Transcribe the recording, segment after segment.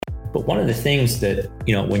But one of the things that,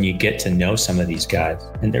 when you get to know some of these guys,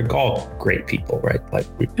 and they're all great people, right? Like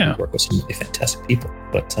we work with some really fantastic people,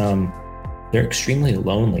 but they're extremely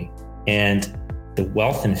lonely. And the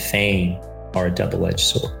wealth and fame are a double-edged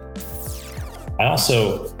sword. I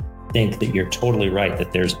also think that you're totally right,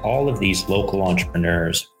 that there's all of these local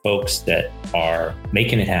entrepreneurs, folks that are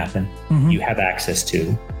making it happen. You have access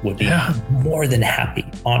to, would be more than happy,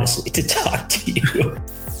 honestly, to talk to you.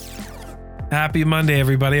 Happy Monday,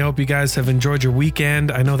 everybody. I hope you guys have enjoyed your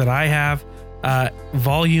weekend. I know that I have.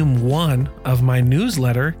 Volume 1 of my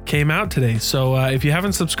newsletter came out today. So if you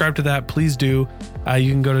haven't subscribed to that, please do.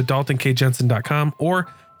 You can go to daltonkjensen.com,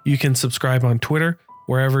 or you can subscribe on Twitter.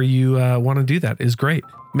 Wherever you want to do that is great.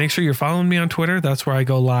 Make sure you're following me on Twitter. That's where I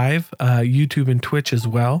go live, YouTube and Twitch as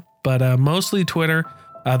well. But mostly Twitter.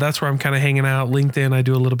 That's where I'm kind of hanging out. LinkedIn, I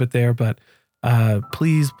do a little bit there. But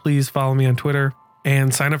please follow me on Twitter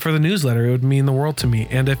and sign up for the newsletter. It would mean the world to me.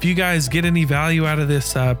 And if you guys get any value out of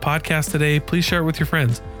this podcast today, please share it with your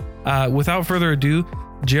friends. Without further ado,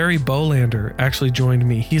 Jerry Bolander actually joined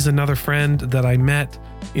me. He's another friend that I met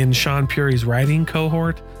in Sean Puri's writing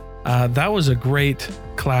cohort. That was a great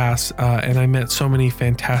class, and I met so many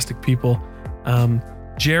fantastic people.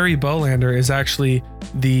 Jerry Bolander is actually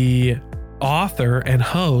the author and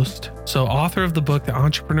host, so author of the book, The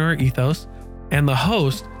Entrepreneur Ethos, and the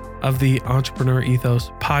host of the Entrepreneur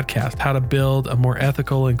Ethos podcast, how to build a more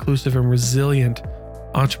ethical, inclusive, and resilient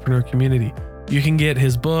entrepreneur community. You can get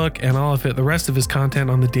his book and all of it, the rest of his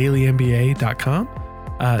content, on thedailymba.com.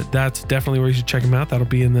 That's definitely where you should check him out. That'll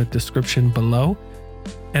be in the description below.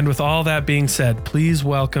 And with all that being said, please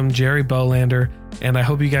welcome Jerry Bolander, and I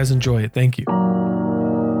hope you guys enjoy it. Thank you.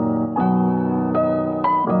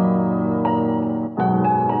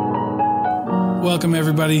 Welcome,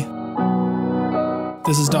 everybody.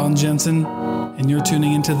 This is Dalton Jensen, and you're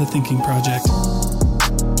tuning into The Thinking Project.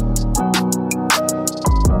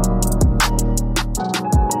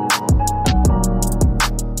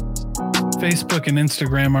 Facebook and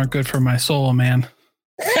Instagram aren't good for my soul, man.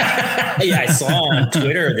 Yeah, I saw on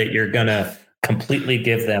Twitter that you're going to completely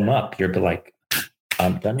give them up. You're like,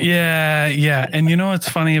 I'm done. Yeah. And you know what's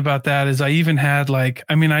funny about that is I even had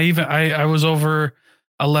I was over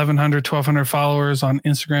 1,100, 1,200 followers on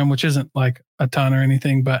Instagram, which isn't like a ton or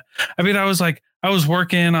anything. But I was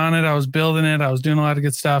working on it. I was building it. I was doing a lot of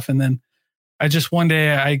good stuff. And then one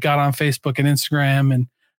day I got on Facebook and Instagram, and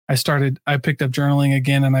I picked up journaling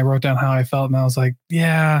again, and I wrote down how I felt. And I was like,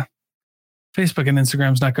 yeah, Facebook and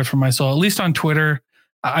Instagram is not good for my soul. At least on Twitter,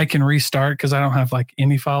 I can restart because I don't have like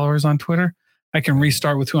any followers on Twitter. I can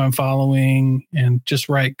restart with who I'm following and just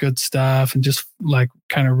write good stuff and just like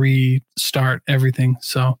kind of restart everything.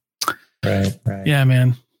 So, right. Yeah,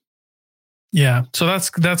 man. Yeah. So that's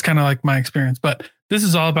kind of like my experience, but this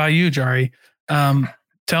is all about you, Jari.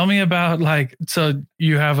 Tell me about so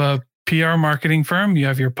you have a PR marketing firm, you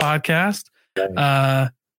have your podcast.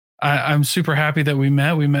 I'm super happy that we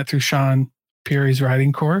met through Sean Puri's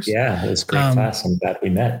writing course. Yeah, it was a great class. I'm glad we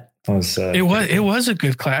met. It was a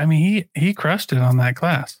good class. I mean, he crushed it on that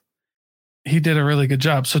class. He did a really good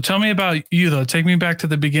job. So tell me about you, though. Take me back to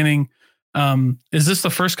the beginning. Is this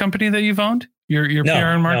the first company that you've owned? Your PR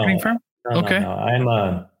and marketing firm? Okay.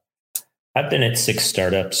 No. I've been at 6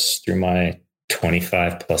 startups through my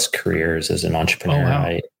 25 plus careers as an entrepreneur. Oh,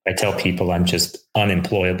 wow. I tell people I'm just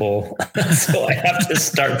unemployable, so I have to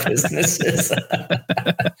start businesses.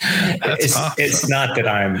 Awesome. It's not that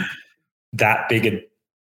I'm that big a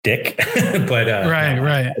dick, but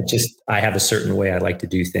right. I have a certain way I like to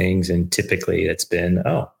do things, and typically it's been,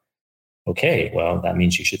 okay, well, that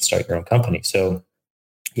means you should start your own company. So,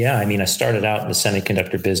 yeah, I mean, I started out in the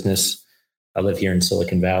semiconductor business. I live here in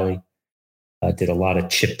Silicon Valley. I did a lot of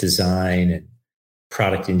chip design and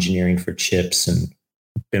product engineering for chips, and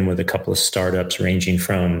been with a couple of startups ranging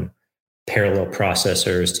from parallel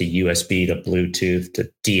processors to USB to Bluetooth to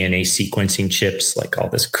DNA sequencing chips, like all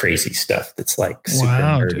this crazy stuff that's like super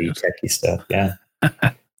nerdy, techie stuff. Yeah.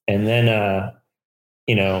 And then,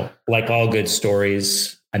 like all good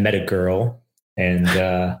stories, I met a girl and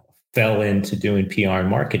fell into doing PR and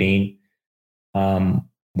marketing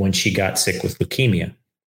when she got sick with leukemia.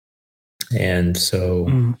 And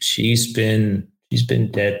so she's been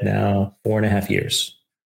dead now 4.5 years.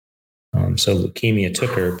 So leukemia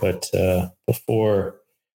took her, but before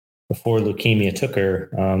leukemia took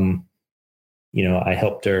her, I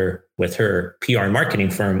helped her with her PR and marketing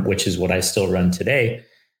firm, which is what I still run today.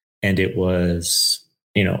 And it was,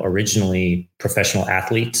 originally professional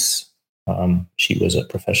athletes. She was a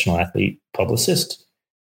professional athlete publicist.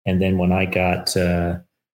 And then when I got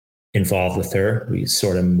involved with her, we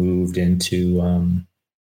sort of moved into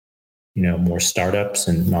more startups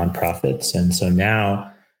and nonprofits. And so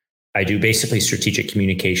now I do basically strategic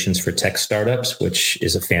communications for tech startups, which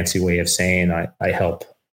is a fancy way of saying I help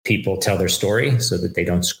people tell their story so that they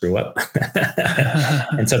don't screw up.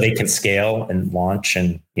 And so they can scale and launch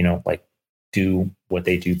and, do what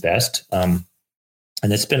they do best. And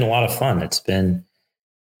it's been a lot of fun. It's been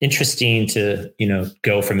interesting to,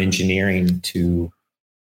 go from engineering to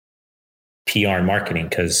PR and marketing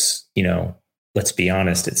because, let's be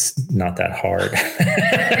honest, it's not that hard.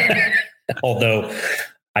 Although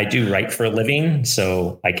I do write for a living,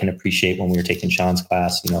 so I can appreciate when we were taking Sean's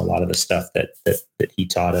class, a lot of the stuff that he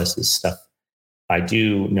taught us is stuff I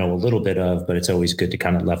do know a little bit of, but it's always good to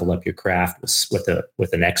kind of level up your craft with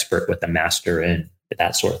an expert, with a master and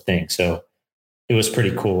that sort of thing. So it was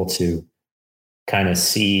pretty cool to kind of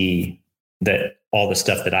see that all the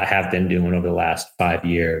stuff that I have been doing over the last 5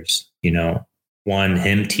 years,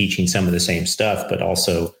 him teaching some of the same stuff, but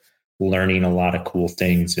also learning a lot of cool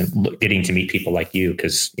things and getting to meet people like you.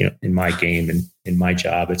 Cause in my game and in my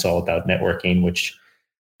job, it's all about networking, which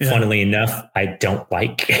funnily enough, I don't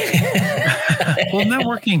like. Well,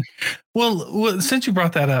 networking. Well, since you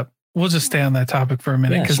brought that up, we'll just stay on that topic for a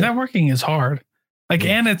minute because networking is hard.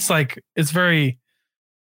 And it's very,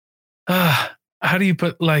 how do you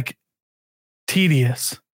put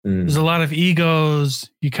tedious? There's a lot of egos.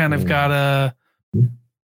 You kind of gotta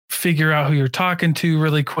figure out who you're talking to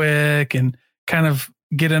really quick and kind of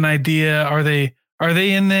get an idea. Are they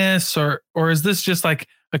in this or is this just like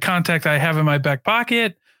a contact I have in my back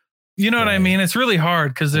pocket? You know what I mean? It's really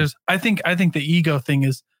hard because I think the ego thing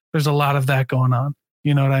is there's a lot of that going on.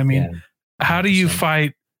 You know what I mean? Yeah, how do you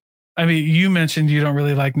fight? I mean, you mentioned you don't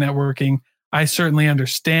really like networking. I certainly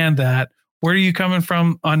understand that. Where are you coming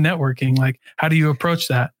from on networking? How do you approach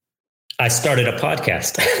that? I started a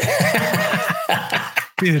podcast.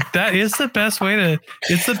 Dude, that is the best way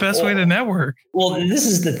to network. Well, this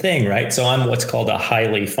is the thing, right? So I'm what's called a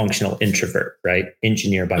highly functional introvert, right?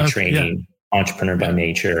 Engineer by training, entrepreneur by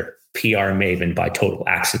nature, PR maven by total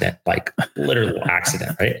accident, literal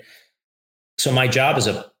accident, right? So my job as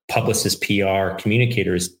a publicist, PR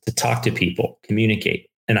communicator is to talk to people, communicate.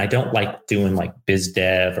 And I don't like doing biz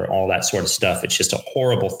dev or all that sort of stuff. It's just a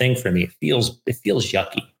horrible thing for me. It feels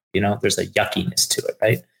yucky. There's a yuckiness to it,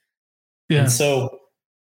 right? Yeah. And so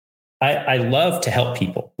I love to help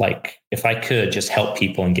people. If I could just help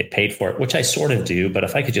people and get paid for it, which I sort of do, but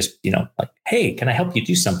if I could just, hey, can I help you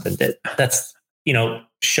do something that's,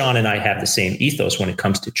 Sean and I have the same ethos when it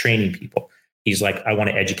comes to training people. He's like, I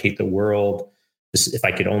want to educate the world. If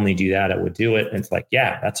I could only do that, I would do it. And it's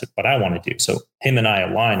that's what I want to do. So him and I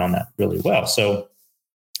align on that really well. So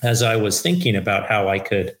as I was thinking about how I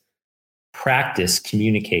could practice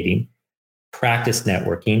communicating, practice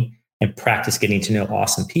networking, and practice getting to know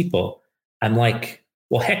awesome people, I'm like,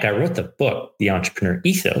 well, heck, I wrote the book, The Entrepreneur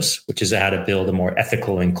Ethos, which is how to build a more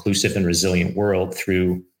ethical, inclusive, and resilient world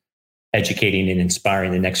through educating and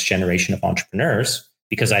inspiring the next generation of entrepreneurs,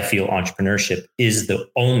 because I feel entrepreneurship is the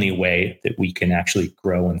only way that we can actually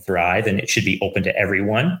grow and thrive. And it should be open to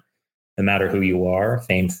everyone, no matter who you are.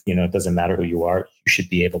 It doesn't matter who you are. You should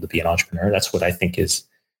be able to be an entrepreneur. That's what I think is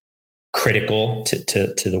critical to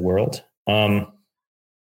the world. But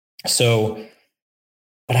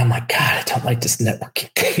I'm like, God, I don't like this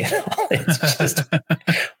networking thing at all. It's just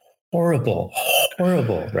horrible,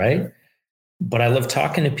 right? But I love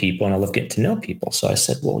talking to people and I love getting to know people. So I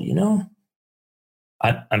said, well,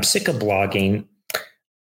 I'm sick of blogging.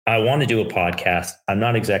 I want to do a podcast. I'm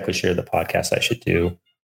not exactly sure the podcast I should do.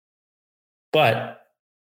 But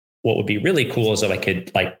what would be really cool is if I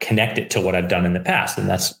could connect it to what I've done in the past. And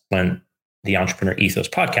that's when the Entrepreneur Ethos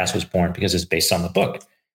podcast was born, because it's based on the book.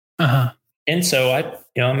 Uh-huh. And so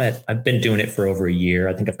I've been doing it for over a year.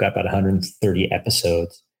 I think I've got about 130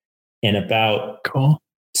 episodes. And about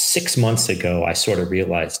 6 months ago, I sort of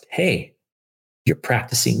realized, hey, you're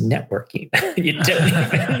practicing networking. You don't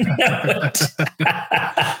even know it.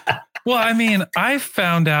 Well, I mean, I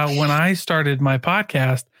found out when I started my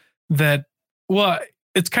podcast that,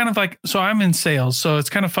 it's kind of so I'm in sales. So it's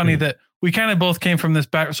kind of funny that we kind of both came from this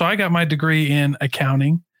back. So I got my degree in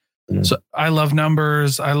accounting. So I love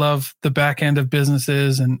numbers. I love the back end of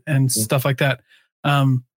businesses and stuff like that.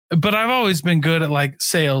 But I've always been good at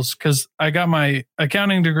sales because I got my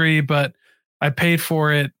accounting degree, but I paid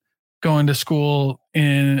for it going to school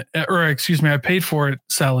I paid for it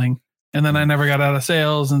selling, and then I never got out of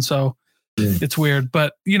sales. And so it's weird.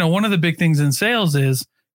 But, one of the big things in sales is,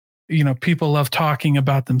 people love talking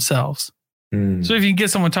about themselves. So if you can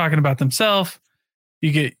get someone talking about themselves,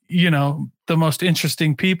 you get, the most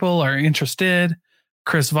interesting people are interested.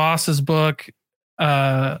 Chris Voss's book,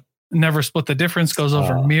 Never Split the Difference goes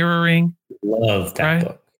over mirroring. Love that right?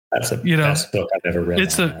 book. That's the best book I've ever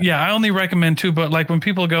read. I only recommend 2, but like when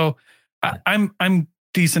people go, I'm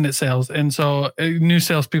decent at sales. And so new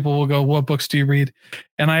salespeople will go, what books do you read?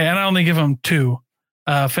 And I only give them 2,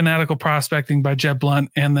 Fanatical Prospecting by Jeb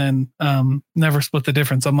Blunt, and then Never Split the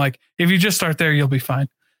Difference. I'm like, if you just start there, you'll be fine.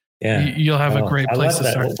 Yeah. You'll have a great place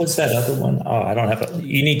to start. What's that other one? Oh, I don't have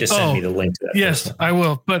you need to send me the link to that. Yes, I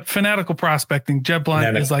will. But Fanatical Prospecting, Jeb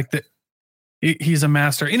Blunt is like he's a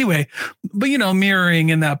master. Anyway, but mirroring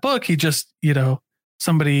in that book, he just,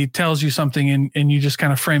 somebody tells you something and you just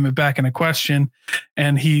kind of frame it back in a question.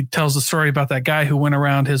 And he tells the story about that guy who went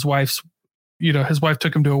around his wife's, his wife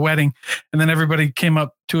took him to a wedding, and then everybody came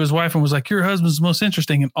up to his wife and was like, your husband's most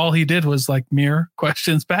interesting. And all he did was like mirror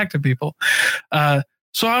questions back to people.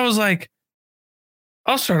 So I was like,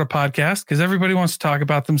 I'll start a podcast because everybody wants to talk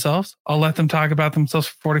about themselves. I'll let them talk about themselves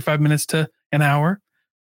for 45 minutes to an hour.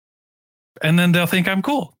 And then they'll think I'm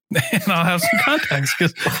cool and I'll have some contacts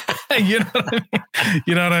because you know what I mean?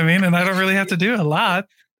 You know what I mean? And I don't really have to do a lot.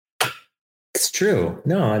 It's true.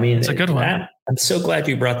 No, I mean, it's a good one. I'm so glad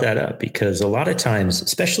you brought that up because a lot of times,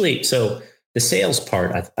 especially the sales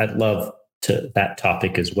part, I'd love that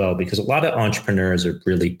topic as well, because a lot of entrepreneurs are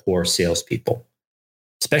really poor salespeople,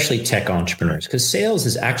 especially tech entrepreneurs, because sales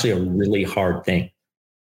is actually a really hard thing.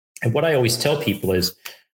 And what I always tell people is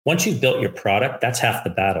once you've built your product, that's half the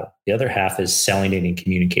battle. The other half is selling it and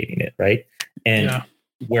communicating it, right? And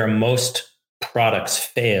where most products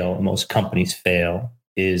fail, most companies fail,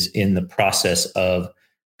 is in the process of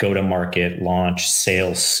go-to-market, launch,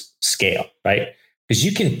 sales, scale, right? Because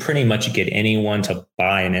you can pretty much get anyone to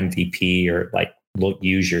buy an MVP or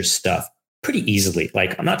use your stuff pretty easily.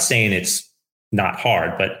 Like, I'm not saying it's not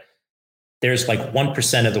hard, but there's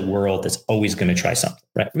 1% of the world that's always going to try something,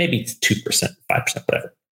 right? Maybe 2%, 5%,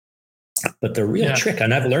 whatever. But the real trick,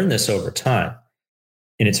 and I've learned this over time,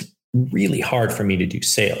 and it's really hard for me to do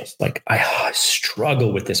sales. I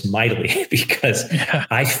struggle with this mightily because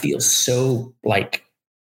I feel so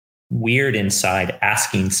weird inside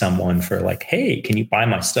asking someone for hey, can you buy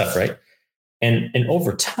my stuff? Right. And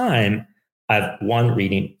over time, I've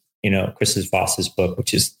reading, Chris Voss's book,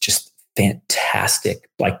 which is just fantastic.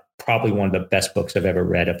 Probably one of the best books I've ever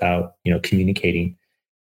read about, communicating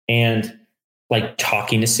and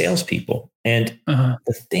talking to salespeople. And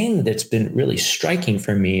the thing that's been really striking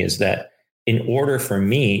for me is that in order for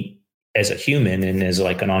me as a human and as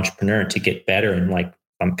an entrepreneur to get better and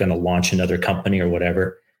I'm going to launch another company or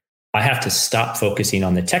whatever, I have to stop focusing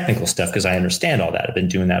on the technical stuff because I understand all that. I've been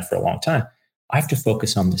doing that for a long time. I have to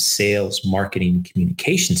focus on the sales, marketing,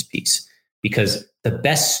 communications piece because the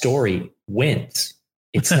best story wins.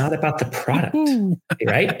 It's not about the product,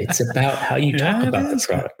 right? It's about how you talk about the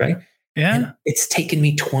product, right? Yeah. And it's taken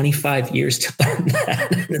me 25 years to learn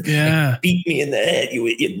that. Yeah. Beat me in the head. You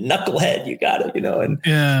knucklehead. You got it,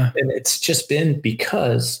 and it's just been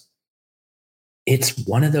because it's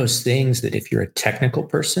one of those things that if you're a technical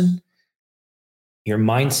person, your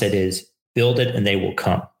mindset is build it and they will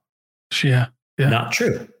come. Yeah. Not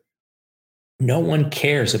true. No one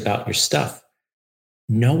cares about your stuff.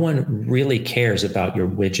 No one really cares about your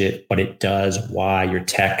widget, what it does, why, your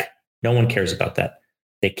tech. No one cares about that.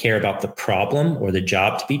 They care about the problem or the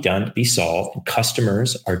job to be done, to be solved. And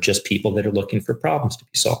customers are just people that are looking for problems to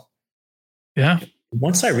be solved. Yeah.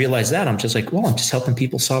 Once I realized that, I'm just I'm just helping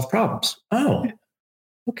people solve problems. Oh,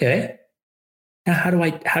 okay. Now how do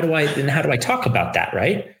I talk about that?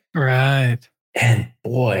 Right. Right. And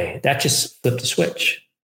boy, that just flipped a switch.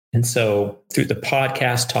 And so through the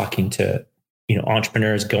podcast, talking to,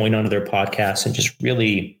 entrepreneurs, going onto their podcasts and just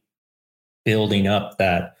really building up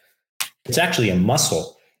that it's actually a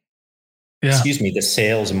muscle, the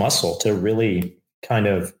sales muscle to really kind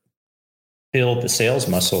of build the sales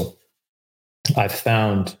muscle. I've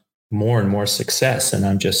found more and more success, and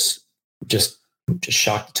I'm just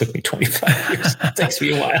shocked it took me 25 years. It takes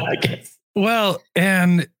me a while, I guess. Well,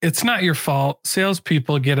 and it's not your fault.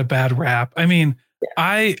 Salespeople get a bad rap. I mean,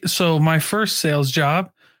 so my first sales job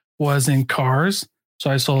was in cars.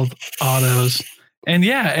 So I sold autos. And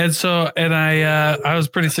I was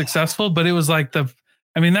pretty successful, but it was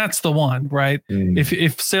that's the one, right?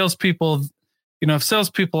 If salespeople, if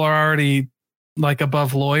salespeople are already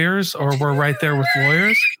above lawyers or we're right there with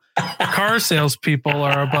lawyers, car salespeople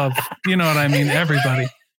are above, you know what I mean? Everybody.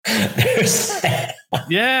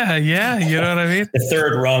 Yeah. You know what I mean? The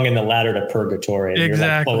third rung in the ladder to purgatory. And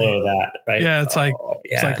exactly. You're below that, right? Yeah.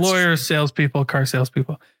 It's lawyers, salespeople, car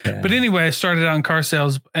salespeople. Yeah. But anyway, I started out in car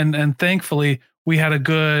sales and thankfully we had a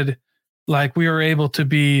good, we were able to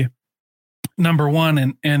be number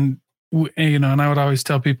one and and I would always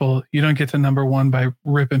tell people, you don't get to number one by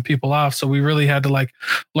ripping people off. So we really had to like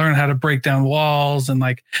learn how to break down walls and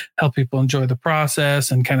like help people enjoy the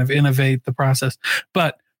process and kind of innovate the process.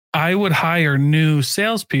 But I would hire new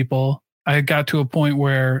salespeople. I got to a point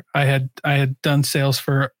where I had done sales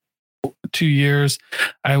for 2 years.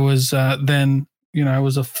 I was then, I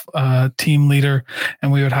was a team leader,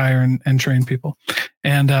 and we would hire and train people.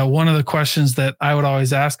 And one of the questions that I would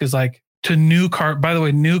always ask is like, to new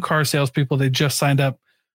car salespeople, they just signed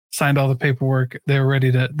all the paperwork. They were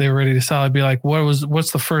ready to sell. I'd be like,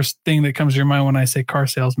 what's the first thing that comes to your mind when I say car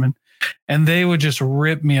salesman? And they would just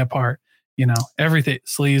rip me apart. Everything,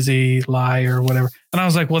 sleazy, lie, or whatever. And I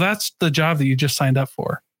was like, well, that's the job that you just signed up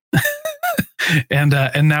for. And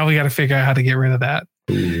now we got to figure out how to get rid of that.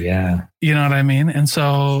 Ooh, yeah. You know what I mean? And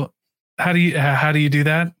so how do you do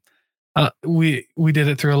that? We did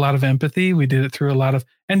it through a lot of empathy. We did it through a lot of,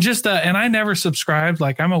 and I never subscribed.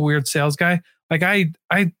 Like, I'm a weird sales guy. Like I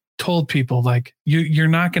told people, like, you're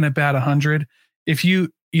not going to bat 100 if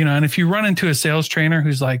and if you run into a sales trainer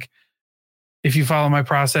who's like, if you follow my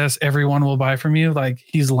process, everyone will buy from you. Like,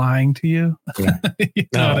 he's lying to you. Yeah.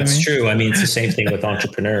 No, it's true. I mean, it's the same thing with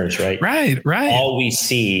entrepreneurs, right? Right. All we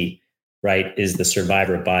see, right, is the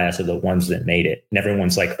survivor bias of the ones that made it. And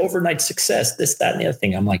everyone's like, overnight success, this, that, and the other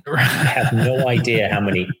thing. I'm like, I have no idea how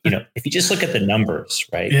many, if you just look at the numbers,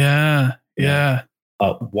 right? Yeah. Yeah.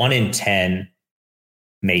 1 in 10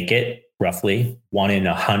 make it, roughly. 1 in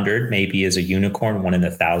 100 maybe is a unicorn. 1 in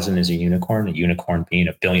 1,000 is a unicorn being a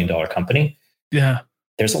 $1 billion company. Yeah.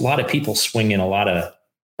 There's a lot of people swinging at a lot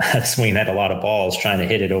of balls trying to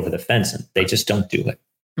hit it over the fence, and they just don't do it.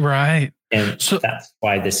 Right. And so that's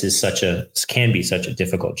why this can be such a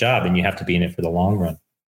difficult job, and you have to be in it for the long run.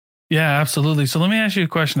 Yeah, absolutely. So let me ask you a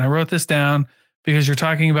question. I wrote this down because you're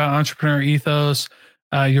talking about entrepreneur ethos,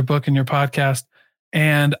 your book and your podcast.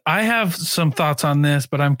 And I have some thoughts on this,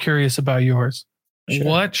 but I'm curious about yours. Sure.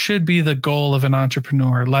 What should be the goal of an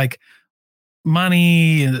entrepreneur? Like,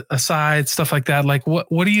 money aside, stuff like that. Like,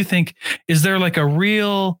 what do you think? Is there like a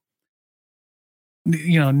real,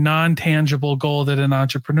 non-tangible goal that an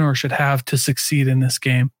entrepreneur should have to succeed in this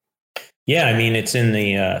game? Yeah. I mean, it's in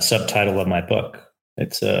the subtitle of my book.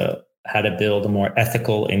 It's how to build a more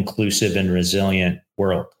ethical, inclusive, and resilient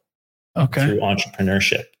world through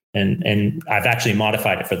entrepreneurship. And I've actually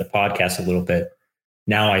modified it for the podcast a little bit.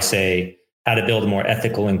 Now I say how to build a more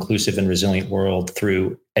ethical, inclusive, and resilient world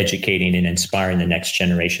through educating and inspiring the next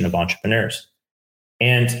generation of entrepreneurs.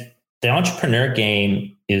 And the entrepreneur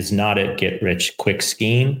game is not a get-rich-quick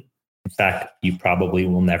scheme. In fact, you probably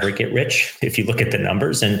will never get rich if you look at the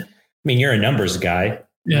numbers. And I mean, you're a numbers guy.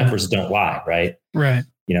 Yeah. Numbers don't lie, right? Right.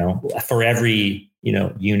 For every,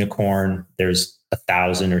 unicorn, there's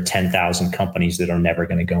 1,000 or 10,000 companies that are never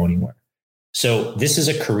going to go anywhere. So this is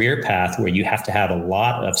a career path where you have to have a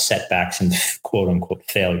lot of setbacks and quote unquote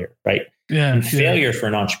failure, right? Yeah. And failure for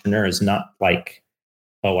an entrepreneur is not like,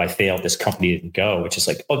 oh, I failed, this company didn't go, which is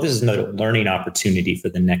like, oh, this is another learning opportunity for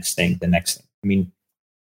the next thing. I mean,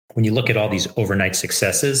 when you look at all these overnight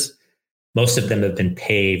successes, most of them have been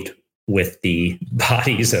paved with the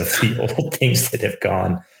bodies of the old things that have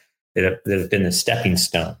gone, that have been the stepping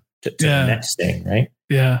stone to the next thing, right?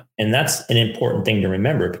 Yeah. And that's an important thing to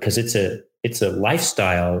remember, because it's a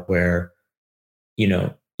lifestyle where,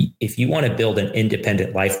 if you want to build an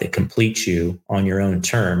independent life that completes you on your own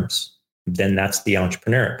terms, then that's the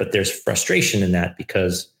entrepreneur. But there's frustration in that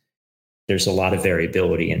because there's a lot of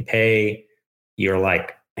variability in pay. You're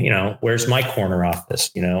like, where's my corner office?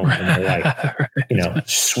 And they're like,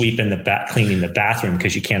 sweeping cleaning the bathroom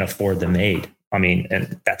because you can't afford the maid. I mean,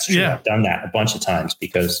 and that's true. Yeah. I've done that a bunch of times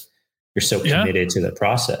because you're so committed to the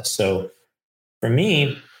process. So for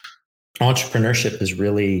me, entrepreneurship is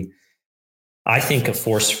really, I think, a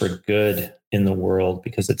force for good in the world,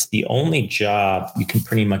 because it's the only job you can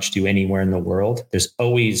pretty much do anywhere in the world. There's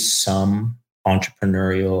always some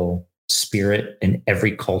entrepreneurial spirit in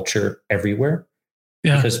every culture, everywhere.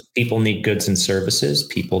 Yeah. Because people need goods and services.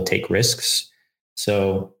 People take risks.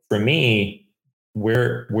 So for me,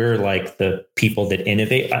 we're like the people that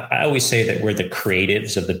innovate. I always say that we're the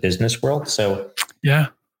creatives of the business world. So yeah,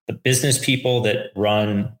 the business people that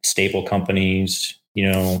run stable companies,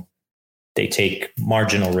 they take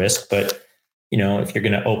marginal risk. But, if you're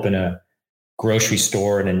going to open a grocery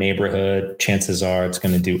store in a neighborhood, chances are it's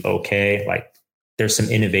going to do okay. Like, there's some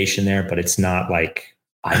innovation there, but it's not like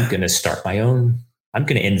I'm going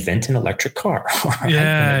to invent an electric car. Or I'm going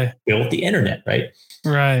to build the internet, right?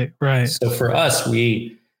 Right. So for us,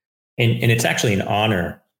 and it's actually an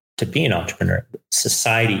honor to be an entrepreneur.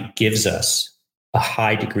 Society gives us a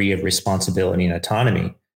high degree of responsibility and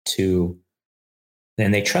autonomy to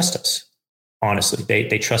and they trust us. Honestly,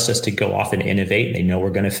 they trust us to go off and innovate. They know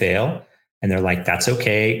we're going to fail. And they're like, that's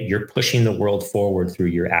okay. You're pushing the world forward through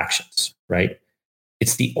your actions, right?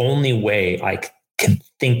 It's the only way I can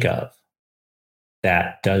think of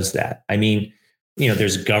that does that. I mean,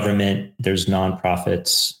 there's government, there's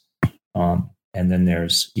nonprofits, and then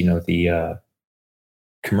there's, the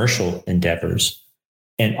commercial endeavors,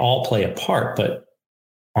 and all play a part, but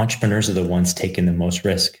entrepreneurs are the ones taking the most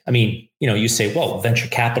risk. I mean, you say, well, venture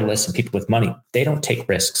capitalists and people with money, they don't take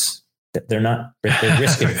risks. They're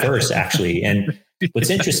risk adverse, actually. And what's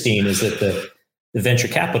interesting is that the venture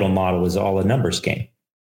capital model is all a numbers game.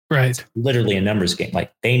 Right. It's literally a numbers game.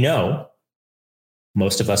 Like, they know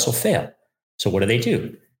most of us will fail. So what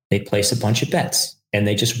do? They place a bunch of bets and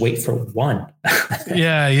they just wait for one.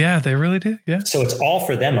 Yeah, they really do. Yeah. So it's all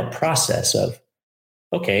for them a process of,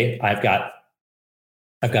 okay, I've got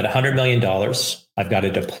 $100 million. I've got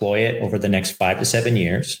to deploy it over the next 5 to 7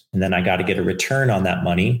 years. And then I got to get a return on that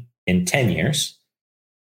money in 10 years.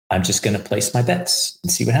 I'm just going to place my bets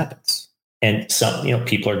and see what happens. And some,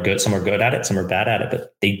 people are good. Some are good at it. Some are bad at it,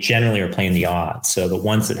 but they generally are playing the odds. So the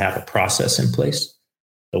ones that have a process in place,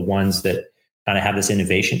 the ones that kind of have this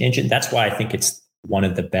innovation engine, that's why I think it's one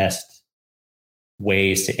of the best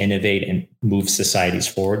ways to innovate and move societies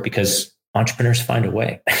forward, because entrepreneurs find a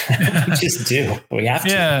way. We just do. We have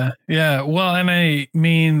to. Yeah. Well, and I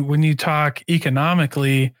mean, when you talk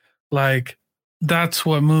economically, like, that's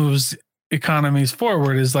what moves economies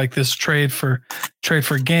forward, is like this trade for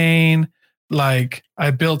gain. Like,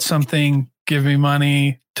 I built something, give me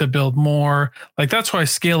money to build more. Like, that's why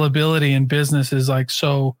scalability in business is like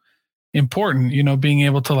so important, being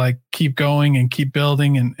able to like keep going and keep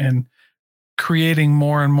building and creating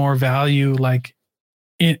more and more value, like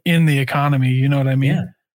in the economy. You know what I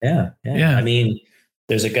mean? Yeah. I mean,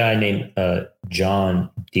 there's a guy named John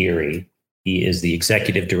Deary. He is the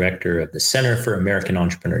executive director of the Center for American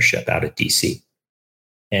Entrepreneurship out of DC.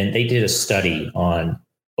 And they did a study on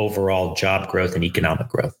overall job growth and economic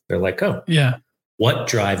growth. They're like, oh, yeah, what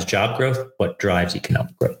drives job growth? What drives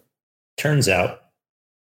economic growth? Turns out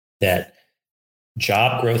that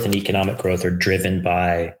job growth and economic growth are driven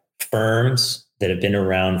by firms that have been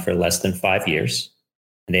around for less than 5 years,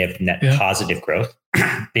 and they have net positive growth.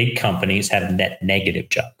 Big companies have net negative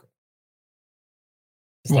job growth.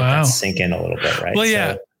 Just let that sink in a little bit, right?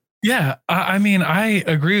 Well, yeah. I mean, I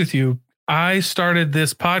agree with you. I started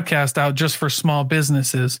this podcast out just for small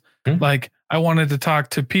businesses. Mm-hmm. Like, I wanted to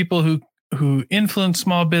talk to people who influence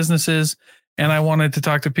small businesses, and I wanted to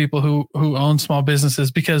talk to people who own small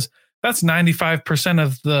businesses, because that's 95%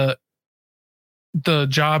 of the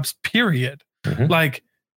jobs, period. Mm-hmm. Like,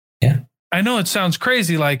 I know it sounds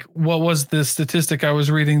crazy. Like, what was the statistic I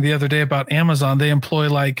was reading the other day about Amazon? They employ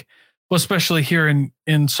especially here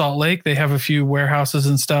in Salt Lake, they have a few warehouses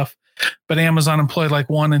and stuff, but Amazon employed like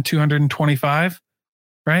 1 in 225,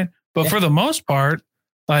 right? But for the most part,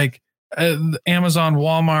 like Amazon,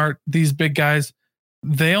 Walmart, these big guys,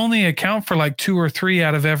 they only account for like 2 or 3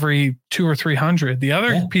 out of every 200 or 300. The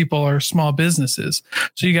other people are small businesses.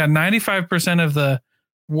 So you got 95% of the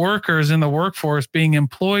workers in the workforce being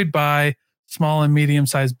employed by small and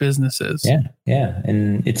medium-sized businesses. Yeah.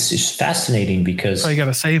 And it's just fascinating because... So you got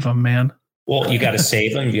to save them, man. Well, you got to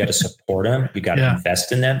save them. You got to support them. You got to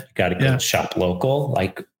invest in them. You got to go shop local.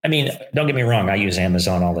 Like, I mean, don't get me wrong. I use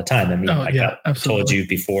Amazon all the time. I mean, I told you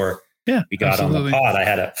before we got on the pod, I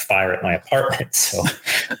had a fire at my apartment. So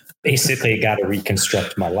basically got to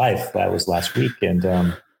reconstruct my life. That was last week. And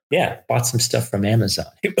bought some stuff from Amazon.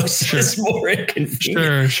 It was just more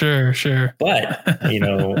inconvenient. Sure. But,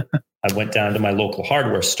 I went down to my local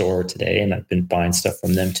hardware store today, and I've been buying stuff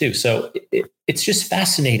from them too. So it's just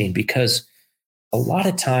fascinating, because a lot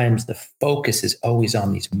of times the focus is always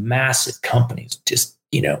on these massive companies, just,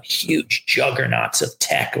 huge juggernauts of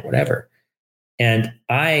tech or whatever. And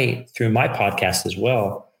through my podcast as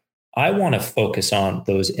well, I want to focus on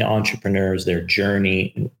those entrepreneurs, their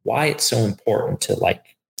journey, and why it's so important to like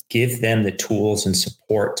give them the tools and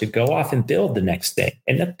support to go off and build the next thing.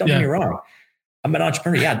 And don't get me wrong. I'm an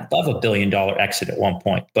entrepreneur. Yeah, I'd love $1 billion exit at one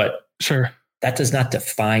point, but that does not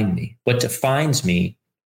define me. What defines me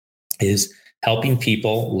is helping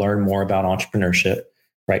people learn more about entrepreneurship,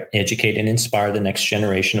 right? Educate and inspire the next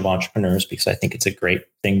generation of entrepreneurs, because I think it's a great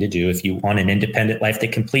thing to do. If you want an independent life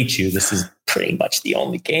that completes you, this is pretty much the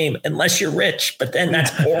only game, unless you're rich, but then that's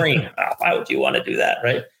boring. Why would you want to do that,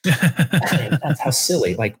 right? That's how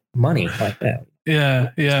silly, like money, like that.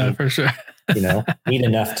 Yeah, for sure. Need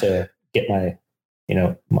enough to get my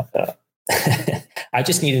I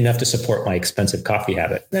just need enough to support my expensive coffee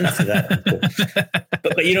habit. Then after that, cool.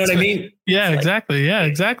 but you know what I mean? Yeah, like, exactly. Yeah,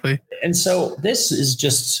 exactly. And so this is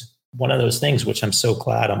just one of those things, which I'm so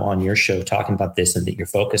glad I'm on your show talking about this, and that you're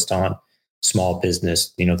focused on small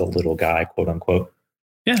business, the little guy, quote unquote.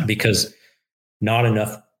 Yeah. Because not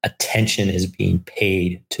enough attention is being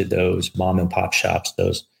paid to those mom and pop shops,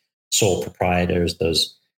 those sole proprietors,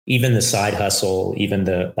 those, even the side hustle, even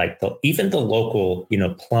the local,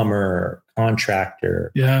 plumber,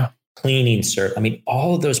 contractor, cleaning service. I mean,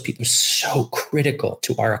 all of those people are so critical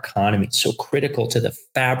to our economy, so critical to the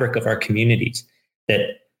fabric of our communities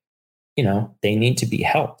that, they need to be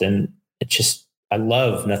helped. And I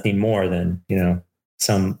love nothing more than,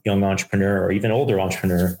 some young entrepreneur or even older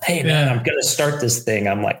entrepreneur. Hey man, I'm going to start this thing.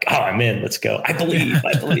 I'm like, oh, I'm in, let's go. I believe,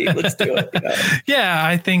 let's do it. Yeah,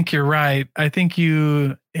 I think you're right. I think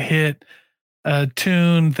you hit a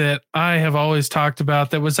tune that I have always talked about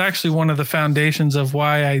that was actually one of the foundations of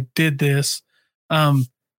why I did this.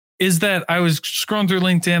 Is that I was scrolling through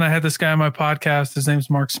LinkedIn. I had this guy on my podcast. His name's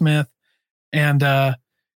Mark Smith. And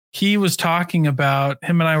he was talking about,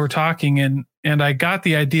 him and I were talking, and I got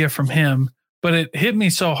the idea from him, but it hit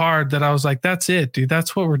me so hard that I was like, that's it, dude.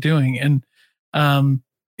 That's what we're doing. And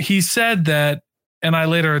he said that, and I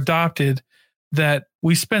later adopted, that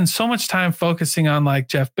we spend so much time focusing on like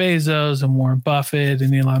Jeff Bezos and Warren Buffett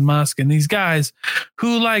and Elon Musk and these guys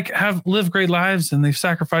who like have lived great lives and they've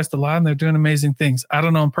sacrificed a lot and they're doing amazing things. I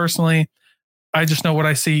don't know them personally. I just know what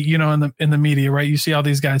I see, in the media, right? You see all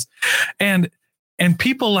these guys and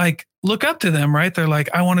people like look up to them, right? They're like,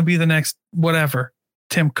 I want to be the next whatever,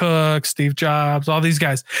 Tim Cook, Steve Jobs, all these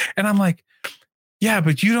guys. And I'm like, yeah,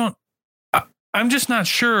 but you don't, I'm just not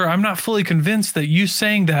sure. I'm not fully convinced that you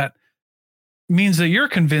saying that means that you're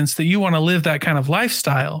convinced that you want to live that kind of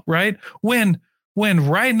lifestyle, right? When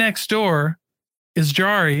right next door is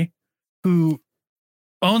Jari, who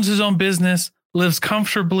owns his own business, lives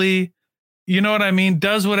comfortably, you know what I mean?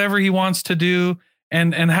 Does whatever he wants to do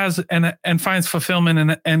and has and finds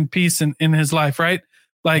fulfillment and peace in his life, right?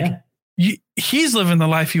 Like he's living the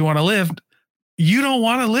life you want to live. You don't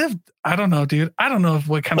want to live. I don't know, dude. I don't know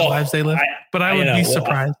what kind of lives they live, but I would be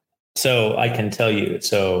surprised. So I can tell you.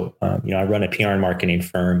 So, I run a PR and marketing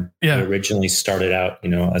firm. Yeah. I originally started out,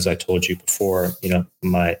 as I told you before,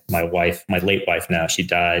 my wife, my late wife now, she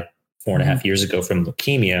died 4.5 years ago from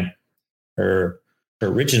leukemia. Her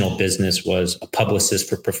original business was a publicist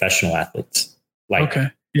for professional athletes. Like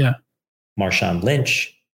Marshawn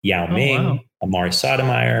Lynch, Yao Ming, Amari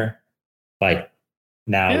Sotomayor. Like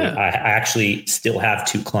now I actually still have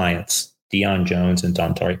 2 clients, Deion Jones and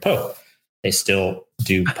Dontari Poe. They still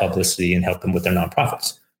do publicity and help them with their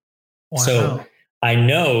nonprofits. Wow. So I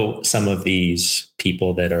know some of these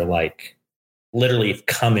people that are like literally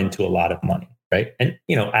come into a lot of money, right? And,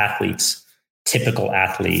 athletes, typical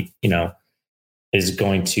athlete, is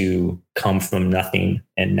going to come from nothing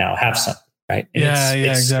and now have something, right? And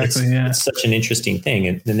exactly. It's such an interesting thing.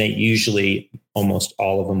 And then they usually, almost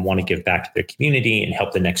all of them want to give back to their community and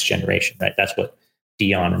help the next generation, right? That's what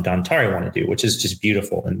Deion and Dontari want to do, which is just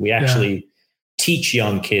beautiful. And we actually teach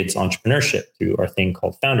young kids entrepreneurship through our thing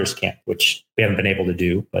called Founders Camp, which we haven't been able to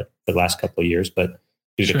do, but for the last couple of years, but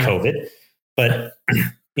due to COVID. But,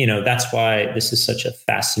 that's why this is such a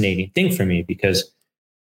fascinating thing for me, because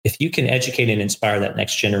if you can educate and inspire that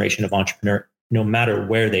next generation of entrepreneur, no matter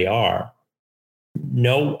where they are,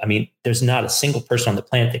 there's not a single person on the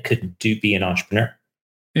planet that couldn't be an entrepreneur.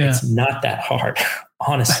 Yeah. It's not that hard,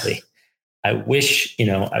 honestly. I wish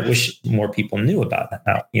more people knew about that,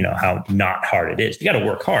 how not hard it is. You got to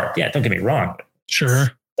work hard. Yeah, don't get me wrong. Sure.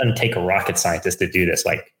 It doesn't take a rocket scientist to do this,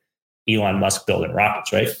 like Elon Musk building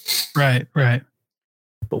rockets, right? Right.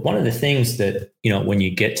 But one of the things that, when you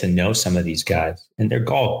get to know some of these guys, and they're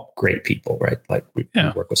all great people, right? Like we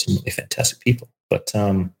work with some really fantastic people, but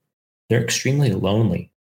they're extremely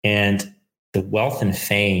lonely. And the wealth and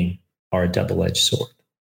fame are a double-edged sword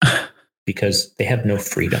because they have no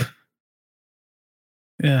freedom.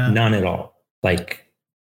 Yeah. None at all. Like,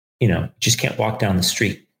 just can't walk down the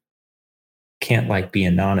street. Can't like be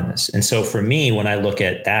anonymous. And so for me, when I look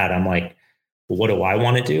at that, I'm like, well, what do I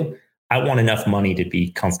want to do? I want enough money to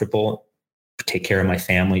be comfortable, take care of my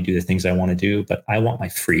family, do the things I want to do, but I want my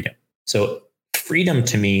freedom. So freedom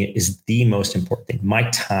to me is the most important thing. My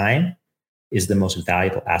time is the most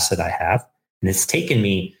valuable asset I have. And it's taken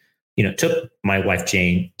me, took my wife,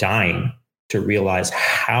 Jane, dying to realize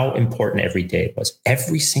how important every day was.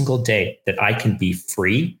 Every single day that I can be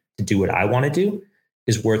free to do what I want to do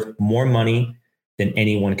is worth more money than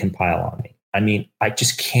anyone can pile on me. I mean, I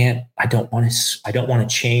just can't, I don't want to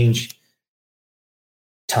change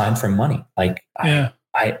time for money. Like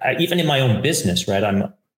I even in my own business, right?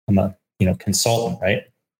 I'm a consultant, right?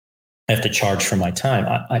 I have to charge for my time.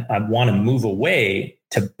 I want to move away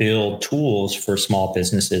to build tools for small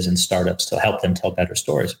businesses and startups to help them tell better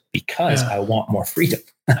stories because I want more freedom.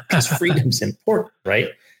 Because freedom's important, right?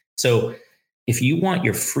 So if you want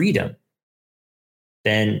your freedom,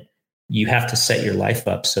 then you have to set your life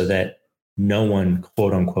up so that no one,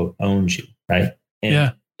 quote unquote, owns you, right?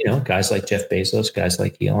 And guys like Jeff Bezos, guys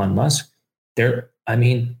like Elon Musk, they're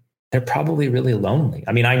probably really lonely.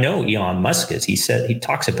 I mean, I know Elon Musk is. He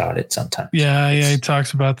talks about it sometimes. Yeah, he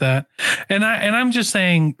talks about that. And I'm just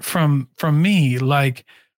saying from me, like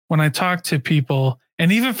when I talk to people,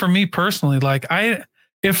 and even for me personally, like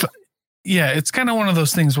it's kind of one of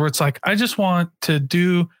those things where it's like I just want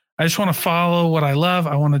to follow what I love.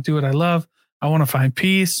 I want to do what I love. I want to find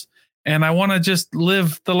peace, and I want to just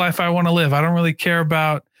live the life I want to live. I don't really care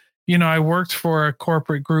about, I worked for a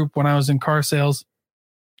corporate group when I was in car sales.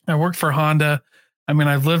 I worked for Honda. I mean,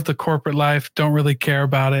 I've lived the corporate life. Don't really care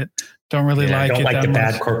about it. Don't really like it. Don't like the much.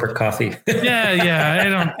 Bad corporate coffee. Yeah. I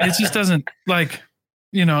don't. It just doesn't like,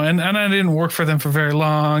 and I didn't work for them for very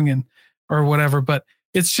long or whatever. But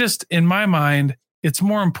it's just in my mind, it's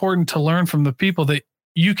more important to learn from the people that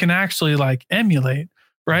you can actually like emulate,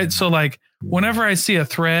 right? So like whenever I see a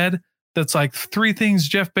thread that's like 3 things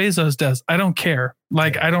Jeff Bezos does, I don't care.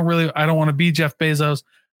 Like I don't want to be Jeff Bezos.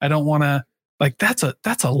 I don't want to. Like that's a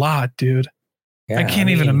lot, dude. Yeah, I can't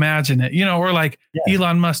even imagine it, or like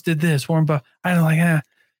Elon Musk did this, Warren Buffett. I don't like,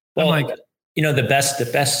 Well, I'm like, the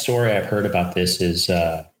best story I've heard about this is, he's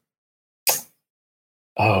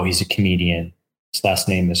a comedian. His last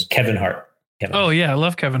name is Kevin Hart. I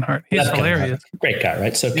love Kevin Hart. He's hilarious. Great guy,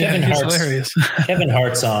 right? So Kevin Hart's hilarious. Kevin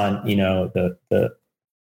Hart's on,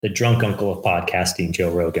 the drunk uncle of podcasting, Joe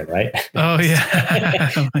Rogan, right? Oh yeah.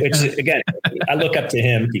 Which again, I look up to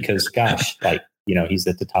him because gosh, like, he's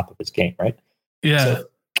at the top of his game, right? Yeah. So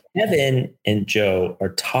Kevin and Joe are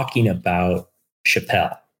talking about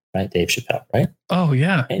Chappelle, right? Dave Chappelle, right? Oh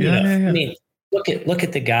yeah. And, I mean, look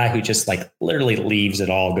at the guy who just like literally leaves it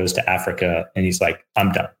all, goes to Africa, and he's like,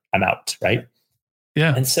 I'm done. I'm out, right?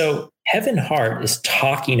 Yeah. And so Kevin Hart is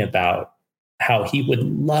talking about how he would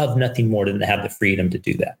love nothing more than to have the freedom to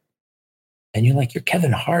do that. And you're like, you're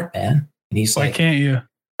Kevin Hart, man. And he's like, why can't you?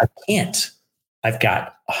 I can't. I've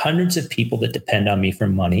got hundreds of people that depend on me for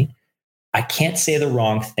money. I can't say the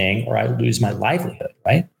wrong thing or I lose my livelihood,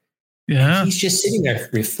 right? Yeah. And he's just sitting there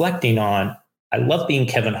reflecting on, I love being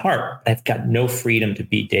Kevin Hart, but I've got no freedom to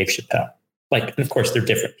be Dave Chappelle. Like, and of course, they're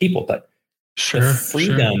different people, but the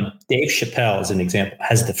freedom, Dave Chappelle, as an example,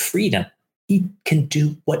 has the freedom. He can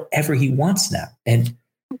do whatever he wants now. And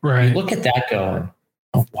you look at that going,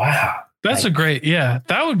 oh, wow. That's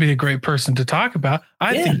that would be a great person to talk about.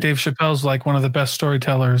 I think Dave Chappelle's like one of the best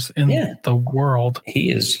storytellers in the world.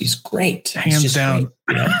 He is. He's great. Hands down.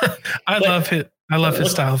 Great, I love it. I love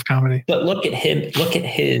his style of comedy. But look at him. Look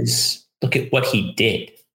at what he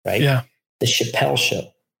did, right? Yeah. The Chappelle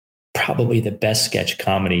Show, probably the best sketch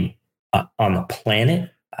comedy on the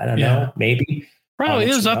planet. I don't know, maybe. Probably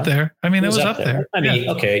is up there. I mean, it was up there. I mean,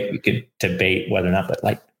 okay, you could debate whether or not, but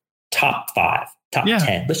like top 5, top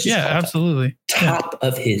 10. Let's just absolutely. Top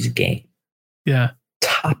of his game. Yeah.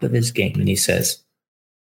 Top of his game. And he says,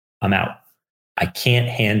 I'm out. I can't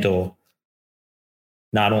handle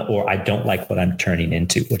or I don't like what I'm turning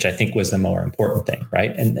into, which I think was the more important thing,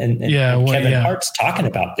 right? And Kevin Hart's talking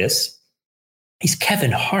about this. He's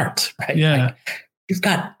Kevin Hart, right? Yeah.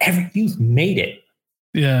 Like, you've made it.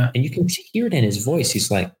 Yeah. And you can hear it in his voice.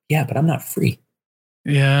 He's like, yeah, but I'm not free.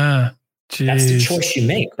 Yeah. Jeez. That's the choice you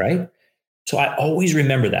make, right? So I always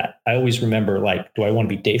remember that. I always remember, like, do I want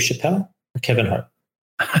to be Dave Chappelle or Kevin Hart?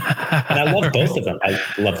 And I love both of them. I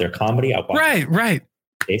love their comedy. Right.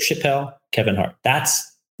 Dave Chappelle, Kevin Hart.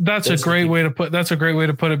 That's a great way to put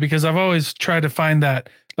it, because I've always tried to find that.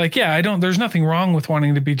 Like, there's nothing wrong with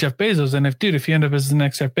wanting to be Jeff Bezos. And if you end up as the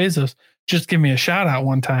next Jeff Bezos, just give me a shout out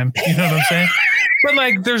one time. You know what I'm saying? But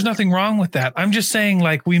like, there's nothing wrong with that. I'm just saying,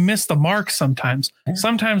 like, we miss the mark sometimes. Yeah.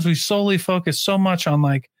 Sometimes we solely focus so much on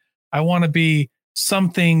like, I want to be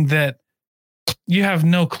something that you have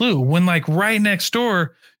no clue. When like right next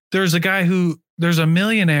door, there's a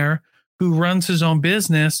millionaire who runs his own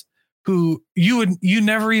business who you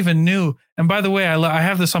never even knew. And by the way, I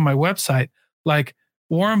have this on my website. Like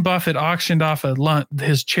Warren Buffett auctioned off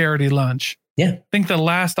his charity lunch. Yeah. I think the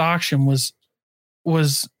last auction was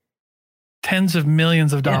tens of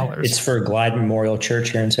millions of dollars. It's for Glide Memorial Church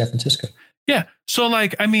here in San Francisco. Yeah. So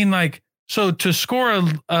like, I mean, like, so to score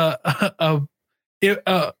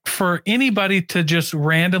for anybody to just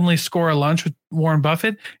randomly score a lunch with Warren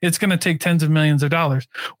Buffett, it's going to take tens of millions of dollars.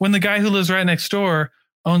 When the guy who lives right next door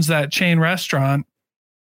owns that chain restaurant,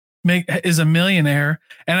 is a millionaire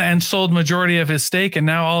and sold majority of his stake, and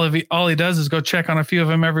now all he does is go check on a few of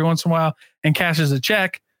them every once in a while and cashes a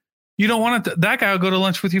check. You don't want it. That guy will go to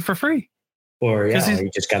lunch with you for free. Or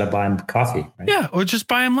you just got to buy him coffee. Right? Yeah, or just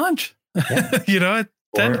buy him lunch. Yeah.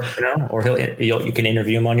 You can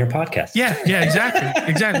interview him on your podcast. Yeah,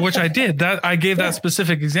 exactly. Which I did. That I gave that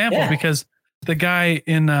specific example because the guy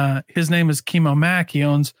in his name is Chemo Mac. He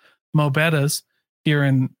owns Mobetas here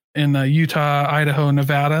in Utah, Idaho,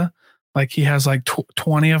 Nevada. Like he has like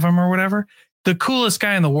 20 of them or whatever. The coolest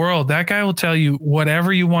guy in the world. That guy will tell you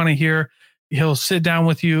whatever you want to hear. He'll sit down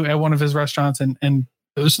with you at one of his restaurants and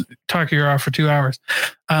talk your ear off for 2 hours.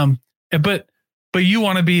 But you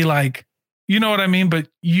want to be like, you know what I mean? But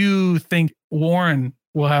you think Warren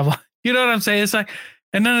will have, you know what I'm saying? It's like,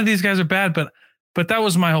 and none of these guys are bad, but that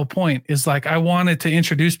was my whole point, is like, I wanted to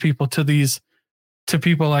introduce people to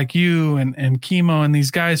people like you and Chemo and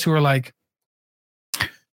these guys who are like,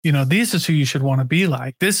 this is who you should want to be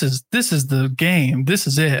like. This is the game. This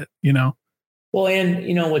is it, Well,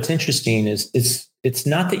 and what's interesting is it's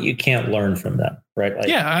not that you can't learn from them, right? Like,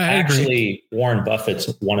 I agree. Warren Buffett's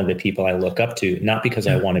one of the people I look up to, not because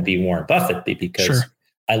I want to be Warren Buffett, but because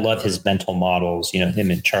I love his mental models.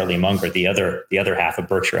 Him and Charlie Munger, the other half of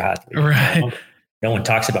Berkshire Hathaway. Right. No one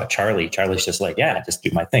talks about Charlie. Charlie's just like, just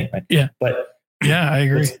do my thing, right? Yeah. But I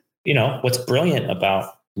agree. What's brilliant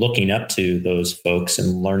about looking up to those folks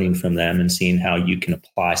and learning from them and seeing how you can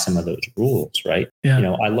apply some of those rules, right? Yeah.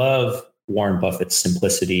 I love Warren Buffett's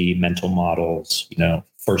simplicity, mental models,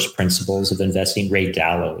 first principles of investing. Ray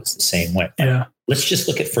Dalio is the same way. Yeah. Let's just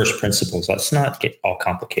look at first principles. Let's not get all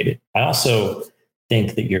complicated. I also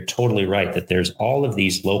think that you're totally right, that there's all of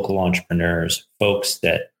these local entrepreneurs, folks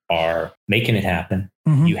that are making it happen.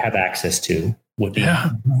 Mm-hmm. You have access to, would be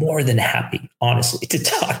more than happy, honestly, to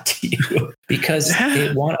talk to you because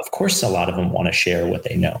of course, a lot of them want to share what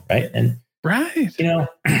they know. Right. And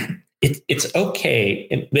it's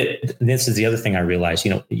okay. But this is the other thing I realized,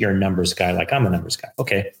 you're a numbers guy, like I'm a numbers guy.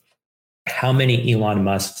 Okay. How many Elon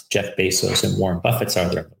Musk, Jeff Bezos, and Warren Buffetts are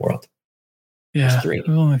there in the world? Yeah. There's 3.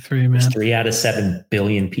 There's only 3, man. There's 3 out of 7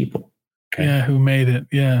 billion people. Okay? Yeah. Who made it?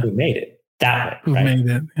 Yeah. Who made it that way? Who made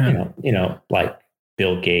it? Yeah. Like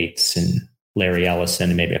Bill Gates and Larry Ellison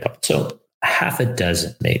and maybe a couple. So half a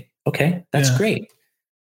dozen, maybe. Okay. That's great.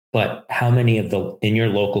 But how many in your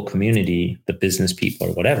local community, the business people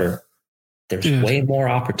or whatever, there's way more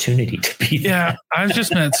opportunity to be there. Yeah.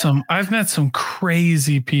 I've met some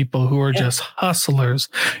crazy people who are just hustlers,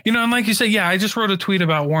 and like you said, I just wrote a tweet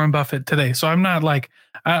about Warren Buffett today. So I'm not like,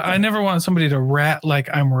 I never want somebody to like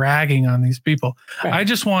I'm ragging on these people. Right. I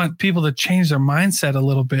just want people to change their mindset a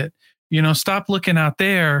little bit, stop looking out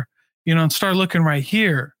there, and start looking right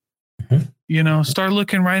here. Mm-hmm. Start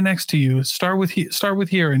looking right next to you. Start with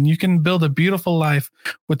here, and you can build a beautiful life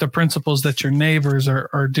with the principles that your neighbors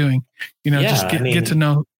are doing. Just get to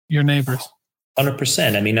know your neighbors.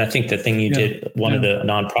 100%. I mean, I think the thing you did, one of the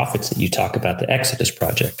nonprofits that you talk about, the Exodus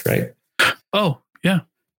Project, right? Oh, yeah.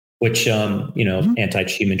 Which,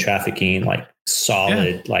 anti-human trafficking, like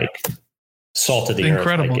solid, like salt of the earth.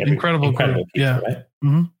 Incredible people, right?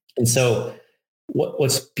 Mm-hmm. And so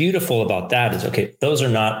what's beautiful about that is, okay, those are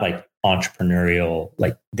not like entrepreneurial,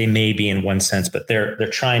 like they may be in one sense, but they're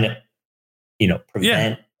trying to,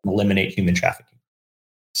 prevent and eliminate human trafficking.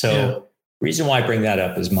 So reason why I bring that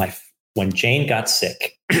up is when Jane got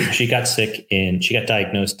sick, she got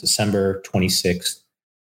diagnosed December 26th,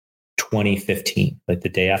 2015, like the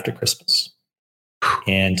day after Christmas.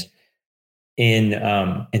 And in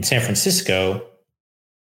San Francisco,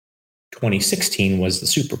 2016 was the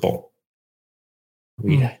Super Bowl.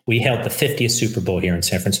 We held the 50th Super Bowl here in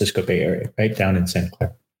San Francisco Bay Area, right down in Santa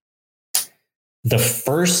Clara. The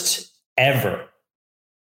first ever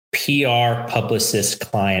PR publicist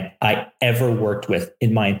client I ever worked with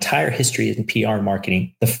in my entire history in PR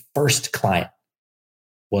marketing, the first client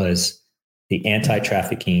was the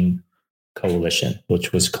Anti-Trafficking Coalition,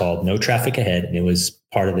 which was called No Traffic Ahead. And it was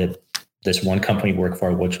part of this one company worked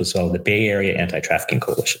for, which was called the Bay Area Anti-Trafficking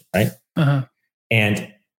Coalition, right? Uh-huh.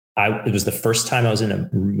 And it was the first time I was in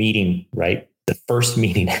a meeting, right? The first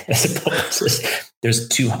meeting as a publicist. There's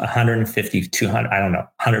 150, 200, I don't know,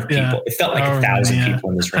 100 people. It felt like 1,000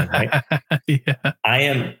 people in this room, right? I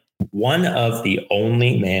am one of the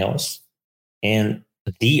only males and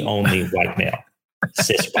the only white male,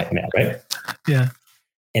 cis white male, right? Yeah.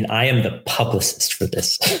 And I am the publicist for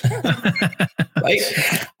this, right?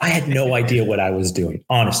 I had no idea what I was doing,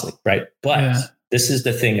 honestly, right? But this is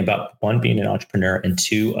the thing about, one, being an entrepreneur, and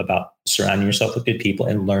 2, about surrounding yourself with good people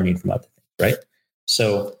and learning from other things, right?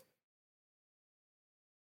 So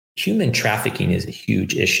human trafficking is a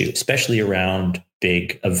huge issue, especially around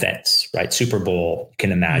big events, right? Super Bowl, you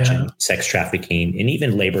can imagine sex trafficking and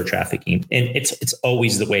even labor trafficking. And it's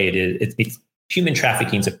always the way it is. It's human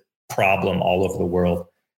trafficking is a problem all over the world,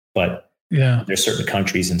 but there's certain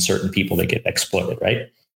countries and certain people that get exploited, right?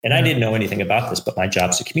 And I didn't know anything about this, but my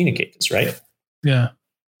job is to communicate this, right? Yeah.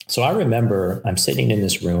 So I remember I'm sitting in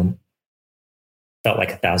this room, felt like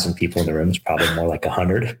 1,000 people in the room. It's probably more like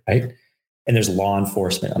 100, right? And there's law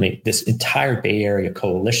enforcement. I mean, this entire Bay Area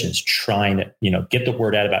coalition is trying to, get the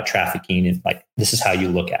word out about trafficking. And like, this is how you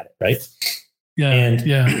look at it. Right. Yeah.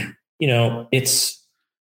 And,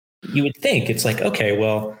 you would think it's like, okay,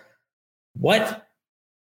 well, what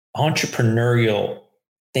entrepreneurial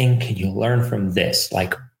thing can you learn from this?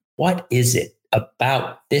 Like, what is it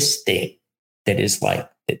about this thing that is like,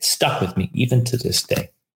 it stuck with me even to this day?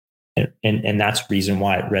 And that's the reason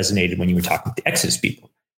why it resonated when you were talking with the Exodus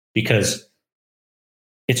people, because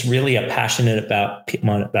it's really passionate about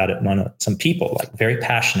some people, like very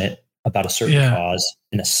passionate about a certain cause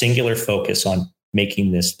and a singular focus on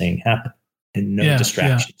making this thing happen and no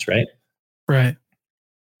distractions. Right. Right.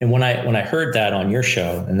 And when I heard that on your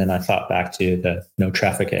show, and then I thought back to the No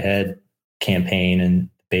Traffic Ahead campaign and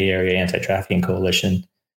Bay Area Anti-Trafficking Coalition,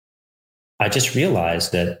 I just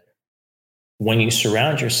realized that when you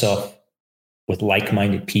surround yourself with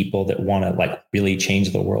like-minded people that want to like really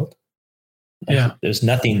change the world, there's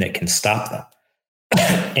nothing that can stop them.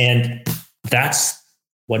 And that's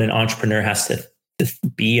what an entrepreneur has to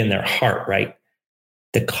be in their heart, right?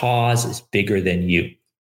 The cause is bigger than you.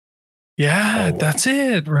 Yeah, that's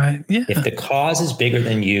it, right? Yeah. If the cause is bigger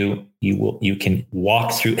than you, you can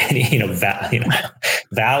walk through any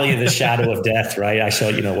valley of the shadow of death, right? I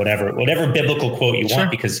shall, whatever biblical quote you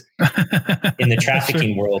want, because in the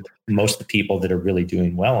trafficking world, most of the people that are really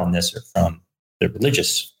doing well on this are from the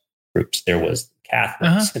religious groups. There was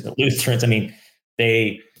Catholics and the Lutherans. I mean,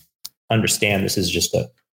 they understand this is just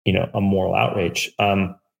a moral outrage.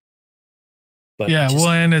 But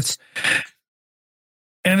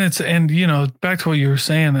back to what you were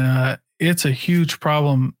saying, it's a huge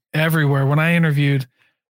problem everywhere. When I interviewed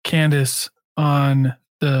Candace on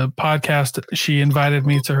the podcast, she invited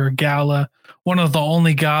me to her gala, one of the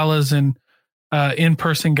only galas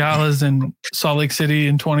in-person galas in Salt Lake City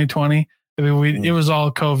in 2020. I mean, it was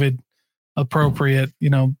all COVID appropriate.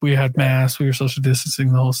 We had masks, we were social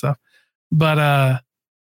distancing, the whole stuff. But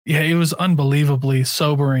it was unbelievably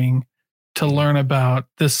sobering to learn about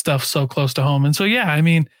this stuff so close to home. And so,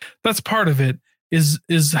 that's part of it is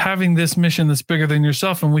having this mission that's bigger than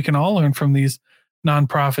yourself. And we can all learn from these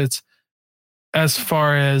nonprofits as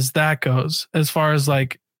far as that goes, as far as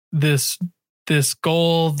like this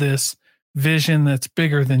goal, this vision that's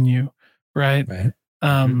bigger than you. Right.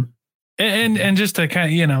 And just to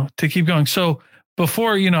kind of, to keep going. So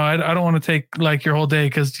before, I don't want to take like your whole day,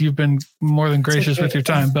 cause you've been more than gracious with your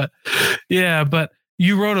time, but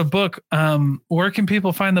you wrote a book. Where can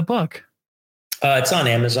people find the book? It's on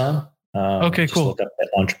Amazon. Okay, cool. Look up at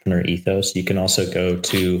Entrepreneur Ethos. You can also go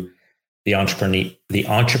to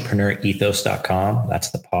theentrepreneurethos.com.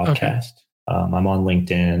 That's the podcast. Okay. I'm on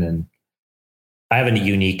LinkedIn, and I have a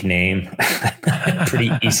unique name.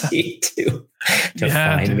 Pretty easy to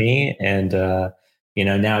find me. And,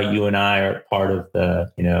 now you and I are part of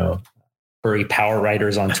the, furry power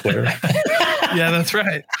writers on Twitter. Yeah, that's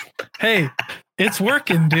right. Hey, it's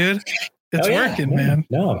working, dude. It's working, man.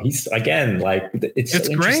 No, he's again, like it's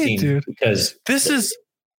so great, dude. Because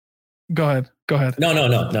go ahead. No.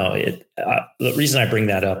 The reason I bring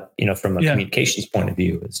that up, from a communications point of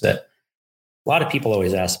view, is that a lot of people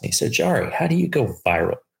always ask me, so Jari, how do you go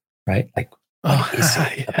viral? Right? Like, what is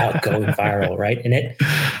it about going viral? Right. And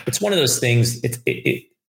it's one of those things,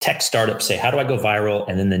 tech startups say, how do I go viral?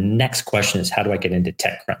 And then the next question is, how do I get into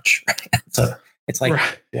TechCrunch? Right? So it's like,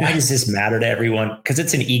 why does this matter to everyone? Because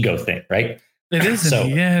it's an ego thing, right? It is.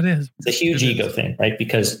 It is. It's a huge ego thing, right?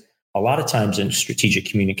 Because a lot of times in strategic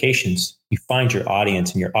communications, you find your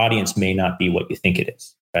audience, and your audience may not be what you think it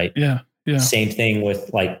is, right? Yeah. Same thing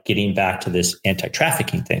with like getting back to this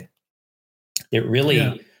anti-trafficking thing. It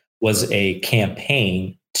really was a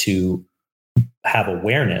campaign to have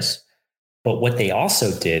awareness. But what they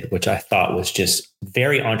also did, which I thought was just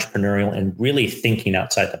very entrepreneurial and really thinking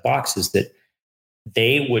outside the box, is that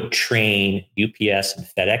they would train UPS and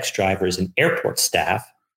FedEx drivers and airport staff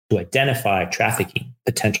to identify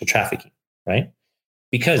potential trafficking, right?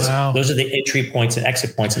 Because those are the entry points and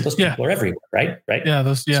exit points, and those people are everywhere, right? Right?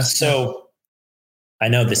 Yeah, So I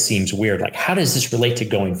know this seems weird. Like, how does this relate to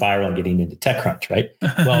going viral and getting into TechCrunch, right?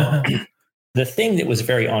 Well, the thing that was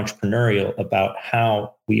very entrepreneurial about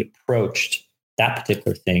how we approached that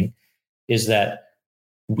particular thing is that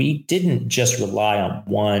we didn't just rely on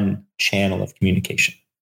one channel of communication,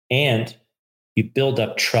 and you build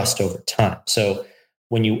up trust over time. So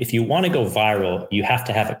if you want to go viral, you have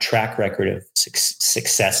to have a track record of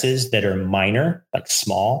successes that are minor, like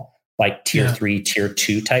small, like tier 3, tier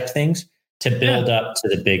 2 type things to build up to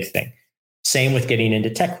the big thing. Same with getting into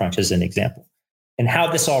TechCrunch as an example. And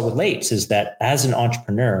how this all relates is that as an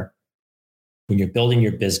entrepreneur, when you're building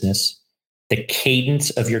your business, the cadence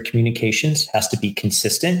of your communications has to be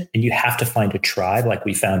consistent, and you have to find a tribe like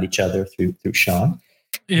we found each other through Sean.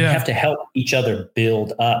 You have to help each other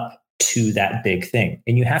build up to that big thing.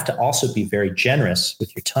 And you have to also be very generous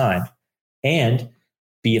with your time and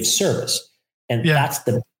be of service. And that's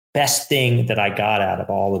the best thing that I got out of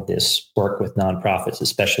all of this work with nonprofits,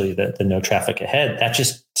 especially the No Traffic Ahead. That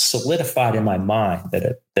just solidified in my mind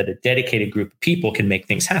that a dedicated group of people can make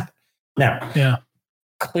things happen. Now,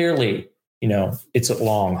 clearly, it's a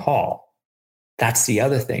long haul. That's the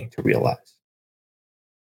other thing to realize.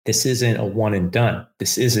 This isn't a one and done.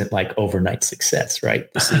 This isn't like overnight success,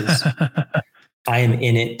 right? This is, I am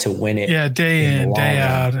in it to win it. Yeah. Day in, day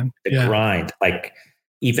out. And the grind. Like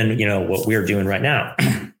even, what we're doing right now,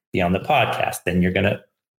 be on the podcast, then you're going to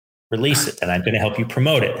release it and I'm going to help you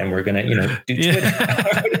promote it. And we're going to, do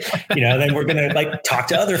Twitter, then we're going to like talk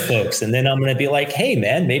to other folks. And then I'm going to be like, hey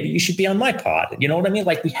man, maybe you should be on my pod. You know what I mean?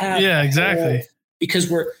 Like we have, exactly. Because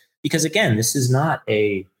again, this isn't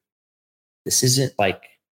like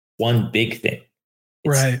one big thing.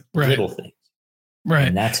 It's little things. Right.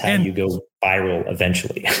 And that's how you go viral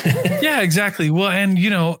eventually. Yeah, exactly. Well, and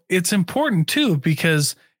it's important too,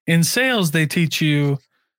 because in sales, they teach you,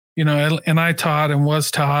 and I taught and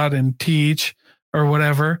was taught and teach or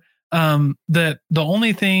whatever, that the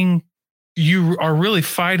only thing you are really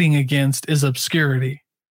fighting against is obscurity.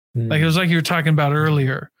 Like it was like you were talking about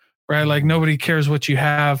earlier, right? Like nobody cares what you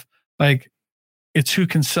have. Like it's who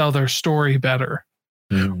can sell their story better.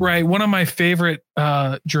 Right. One of my favorite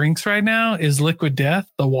drinks right now is Liquid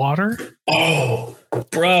Death, the water. Oh,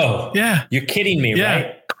 bro. Yeah. You're kidding me,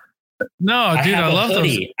 right? No, dude, I love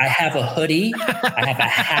those. I have a hoodie. I have a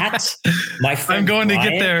hat. My friend I'm going Brian, to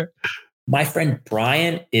get there. My friend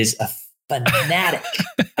Brian is a fanatic.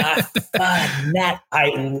 I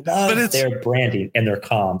love their branding and their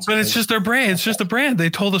comms. But it's just their brand. It's just a brand. They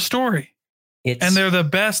told a story. And they're the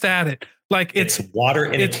best at it. Like it's water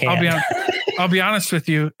in a can. I'll be honest with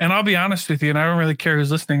you, and I don't really care who's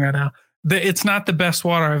listening right now. It's not the best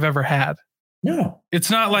water I've ever had. No.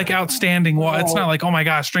 It's not like outstanding water. No. It's not like, oh my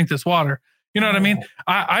gosh, drink this water. You know what I mean?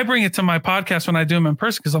 I bring it to my podcast when I do them in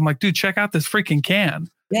person because I'm like, dude, check out this freaking can.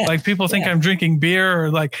 Yeah. Like people think I'm drinking beer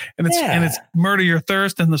or like, and it's Murder Your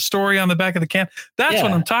Thirst and the story on the back of the can. That's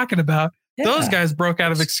what I'm talking about. Yeah. Those guys broke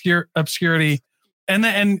out of obscurity.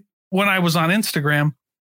 And when I was on Instagram,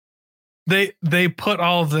 they put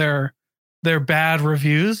all of their bad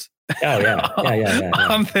reviews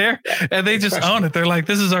on there, and they just own it. They're like,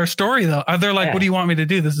 this is our story though. They're like, what do you want me to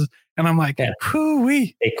do? This is, and I'm like,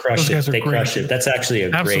 whoo-wee. They crush it. They crush it. That's actually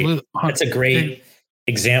that's a great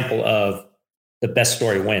example of the best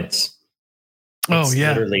story wins. It's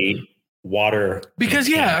literally water. Because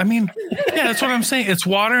that's what I'm saying. It's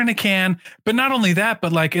water in a can, but not only that,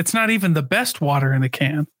 but like, it's not even the best water in a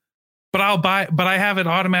can, but I have it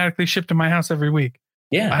automatically shipped to my house every week.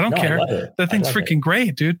 Yeah, I don't care. That thing's freaking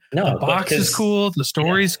great, dude. No, the box is cool. The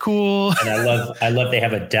story's cool. And I love they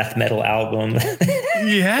have a death metal album.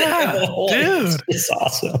 Yeah, dude, it's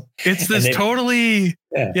awesome. It's this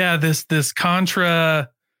this contra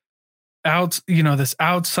this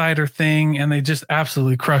outsider thing, and they just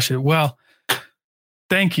absolutely crush it. Well,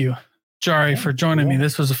 thank you, Jari, for joining me.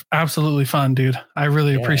 This was absolutely fun, dude. I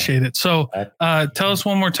really appreciate it. So tell us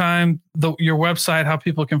one more time your website, how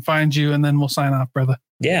people can find you, and then we'll sign off, brother.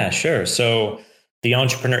 Yeah, sure. So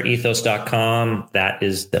theentrepreneurethos.com, that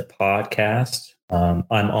is the podcast. I'm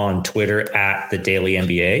on Twitter at The Daily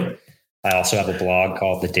MBA. I also have a blog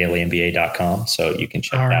called thedailymba.com, so you can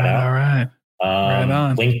check that out. All right. Right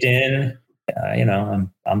on. LinkedIn,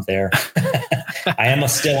 I'm there. I am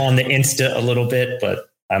still on the Insta a little bit,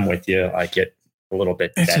 but I'm with you. I get a little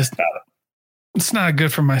bit about it. It's not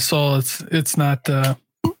good for my soul. It's not.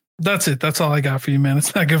 That's it. That's all I got for you, man.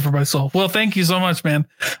 It's not good for my soul. Well, thank you so much, man.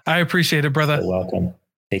 I appreciate it, brother. You're welcome.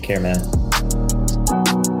 Take care, man.